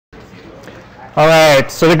All right,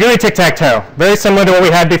 so the GUI TicTacToe, very similar to what we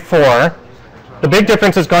had before. The big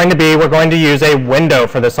difference is going to be we're going to use a window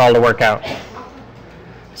for this all to work out.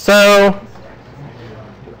 So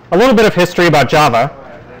a little bit of history about Java.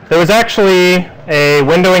 There was actually a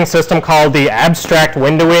windowing system called the Abstract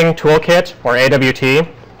Windowing Toolkit, or AWT.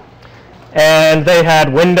 And they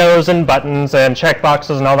had windows and buttons and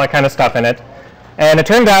checkboxes and all that kind of stuff in it. And it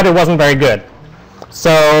turned out it wasn't very good.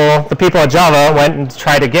 So the people at Java went and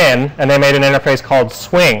tried again, and they made an interface called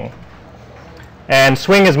Swing. And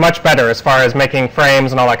Swing is much better as far as making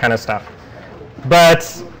frames and all that kind of stuff.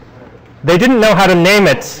 But they didn't know how to name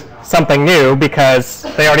it something new because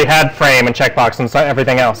they already had frame and checkbox and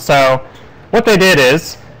everything else. So what they did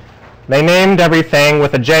is they named everything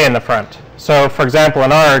with a J in the front. So for example,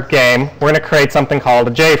 in our game, we're going to create something called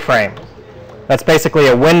a J-frame. That's basically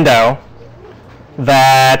a window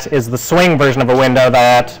that is the swing version of a window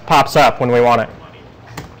that pops up when we want it.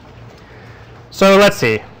 So let's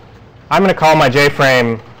see. I'm going to call my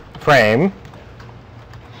J-frame frame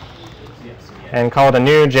and call it a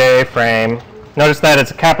new J-frame. Notice that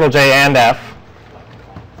it's a capital J and F.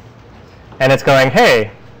 And it's going,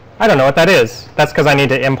 hey, I don't know what that is. That's because I need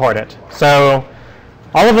to import it. So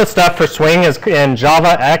all of the stuff for swing is in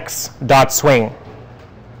javax.swing.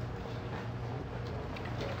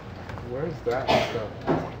 Where's that stuff?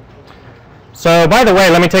 So by the way,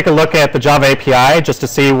 let me take a look at the Java API just to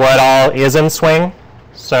see what all is in Swing.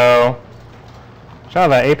 So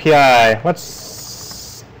Java API,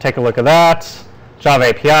 let's take a look at that. Java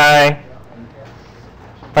API.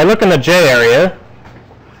 If I look in the J area,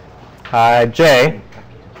 J-frame.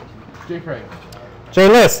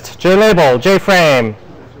 JList, JLabel, JFrame,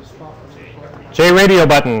 JRadio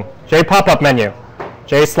button, JPop-up menu,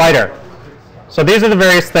 JSlider. So these are the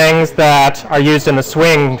various things that are used in the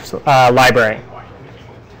Swing library.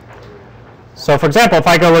 So for example, if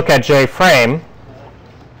I go look at JFrame,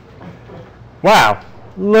 wow,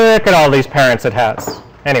 look at all these parents it has.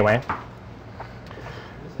 Anyway,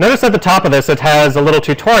 notice at the top of this it has a little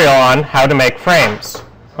tutorial on how to make frames.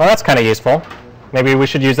 Well, that's kind of useful. Maybe we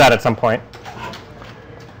should use that at some point.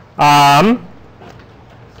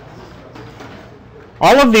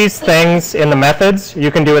 All of these things in the methods you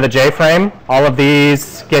can do with a JFrame. All of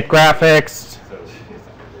these, get graphics,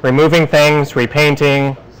 removing things,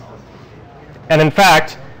 repainting. And in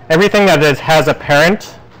fact, everything that has a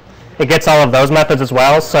parent, it gets all of those methods as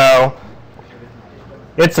well. So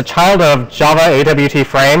it's a child of Java AWT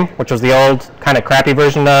frame, which was the old kind of crappy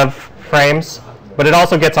version of frames. But it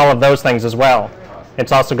also gets all of those things as well.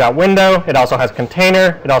 It's also got window. It also has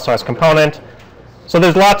container. It also has component. So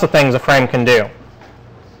there's lots of things a frame can do.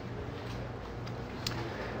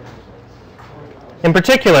 In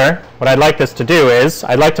particular, what I'd like this to do is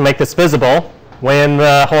I'd like to make this visible when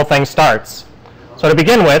the whole thing starts. So to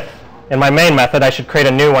begin with, in my main method, I should create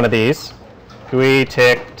a new one of these. GUI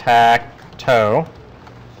TicTacToe.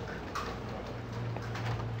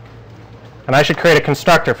 And I should create a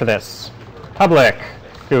constructor for this. Public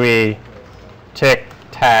GUI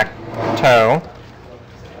TicTacToe.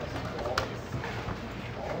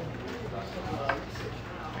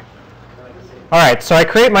 All right, so I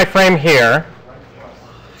create my frame here,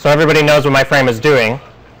 so everybody knows what my frame is doing.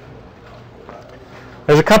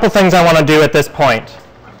 There's a couple things I want to do at this point.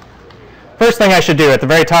 First thing I should do at the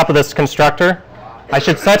very top of this constructor, I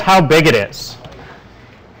should set how big it is.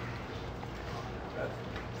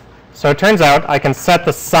 So it turns out I can set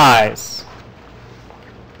the size.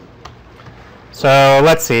 So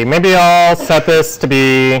let's see, maybe I'll set this to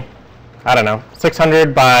be, I don't know,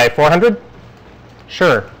 600 by 400?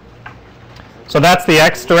 Sure. So that's the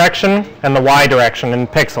X direction and the Y direction in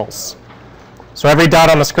pixels. So every dot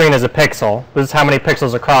on the screen is a pixel. This is how many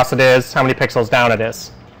pixels across it is, how many pixels down it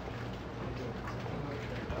is.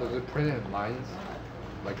 Does it print in lines,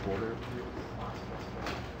 like border?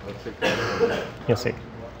 Let's say You'll see.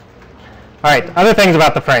 All right, other things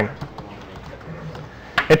about the frame.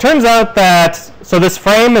 It turns out that, so this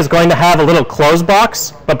frame is going to have a little close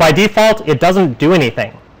box, but by default, it doesn't do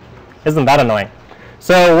anything. Isn't that annoying?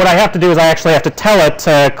 So what I have to do is I actually have to tell it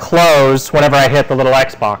to close whenever I hit the little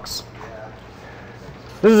X box.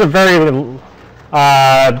 This is a very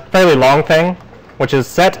fairly long thing, which is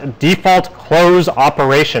set default close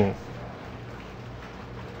operation.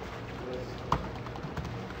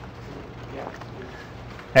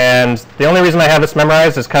 And the only reason I have this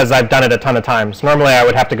memorized is because I've done it a ton of times. Normally I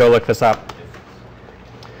would have to go look this up.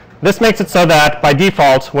 This makes it so that by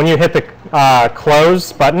default, when you hit the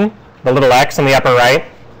close button, the little X in the upper right,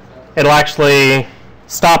 it'll actually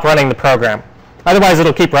stop running the program. Otherwise,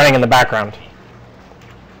 it'll keep running in the background.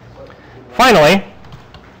 Finally,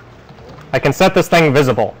 I can set this thing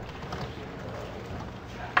visible.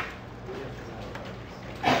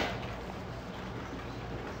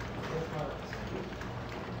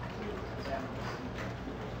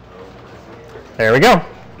 There we go.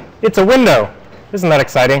 It's a window. Isn't that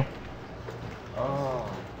exciting?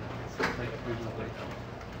 Oh.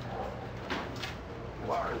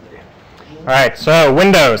 All right, so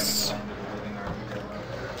windows.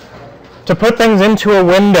 To put things into a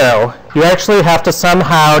window, you actually have to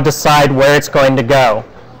somehow decide where it's going to go.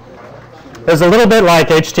 There's a little bit like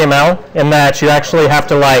HTML in that you actually have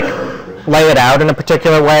to like lay it out in a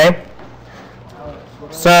particular way.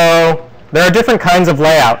 So there are different kinds of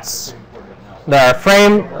layouts. There are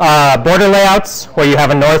frame border layouts where you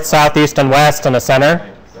have a north, south, east, and west and a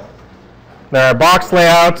center. There are box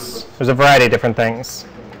layouts. There's a variety of different things.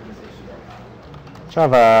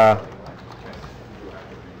 Java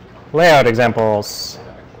layout examples.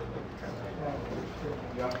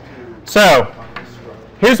 So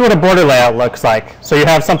here's what a border layout looks like. So you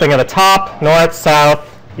have something at the top, north, south,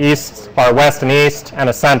 east, or west and east, and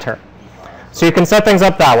a center. So you can set things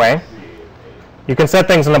up that way. You can set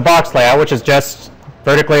things in the box layout, which is just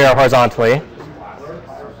vertically or horizontally.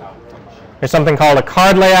 There's something called a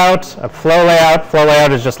card layout, a flow layout. Flow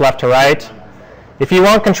layout is just left to right. If you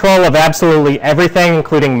want control of absolutely everything,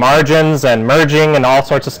 including margins and merging and all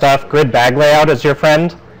sorts of stuff, grid bag layout is your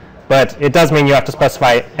friend. But it does mean you have to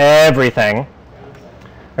specify everything.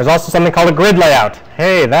 There's also something called a grid layout.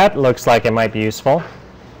 Hey, that looks like it might be useful.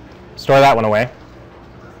 Store that one away.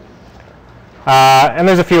 And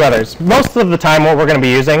there's a few others. Most of the time what we're going to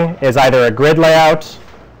be using is either a grid layout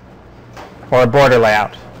or a border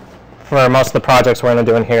layout for most of the projects we're going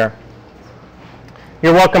to do in here.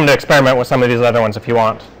 You're welcome to experiment with some of these other ones if you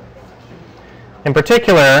want. In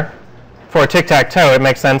particular, for TicTacToe, it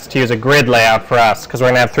makes sense to use a grid layout for us because we're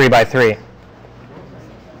going to have 3 by 3.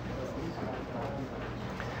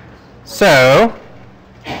 So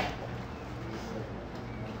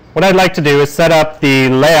what I'd like to do is set up the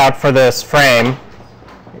layout for this frame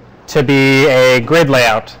to be a grid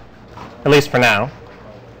layout, at least for now.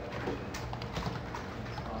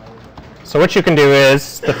 So what you can do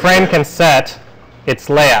is the frame can set its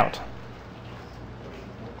layout.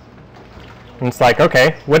 And it's like,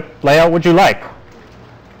 okay, what layout would you like?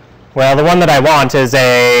 Well, the one that I want is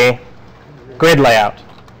a grid layout.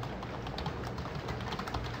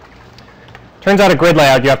 Turns out a grid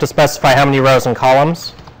layout, you have to specify how many rows and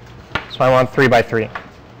columns. So I want 3 by 3.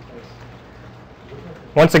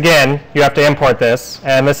 Once again, you have to import this,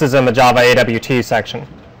 and this is in the Java AWT section.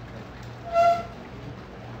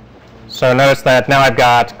 So notice that now I've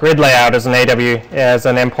got grid layout as an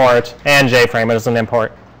import and JFrame as an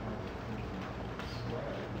import.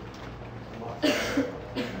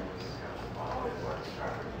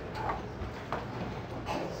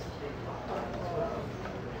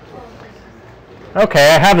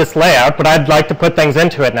 Okay, I have this layout, but I'd like to put things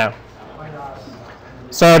into it now.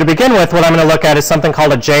 So to begin with, what I'm going to look at is something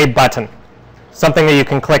called a J button, something that you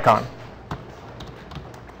can click on.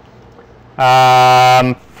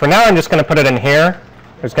 For now, I'm just going to put it in here.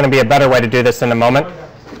 There's going to be a better way to do this in a moment.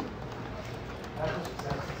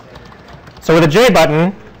 So with a J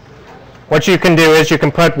button, what you can do is you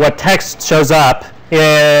can put what text shows up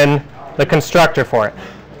in the constructor for it.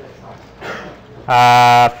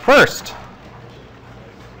 First,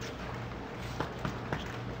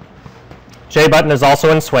 J button is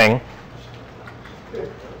also in swing.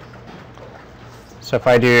 So if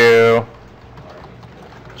I do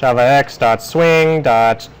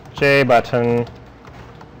javax.swing.jbutton,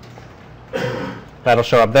 that'll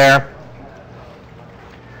show up there.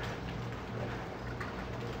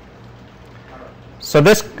 So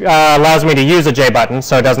this allows me to use a J button,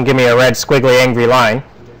 so it doesn't give me a red squiggly angry line.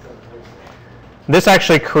 This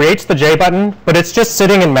actually creates the J button, but it's just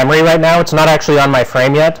sitting in memory right now. It's not actually on my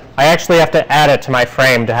frame yet. I actually have to add it to my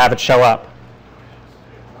frame to have it show up.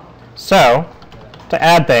 So to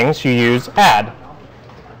add things, you use add.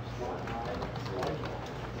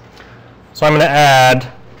 So I'm going to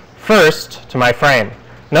add first to my frame.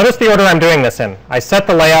 Notice the order I'm doing this in. I set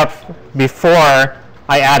the layout before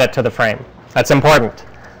I add it to the frame. That's important.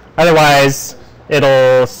 Otherwise,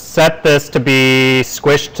 it'll set this to be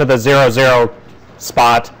squished to the 0, 0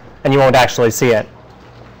 spot, and you won't actually see it.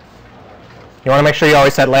 You want to make sure you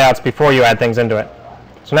always set layouts before you add things into it.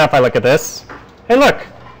 So now if I look at this, hey look,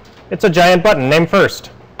 it's a giant button named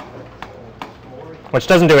first, which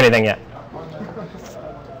doesn't do anything yet.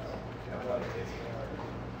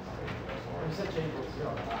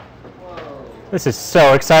 This is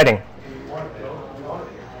so exciting.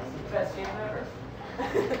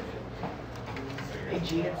 Hey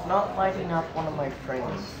G, it's not lighting up one of my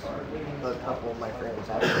frames. A couple of my frames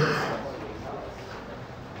actually.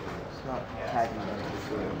 It's not tagging them.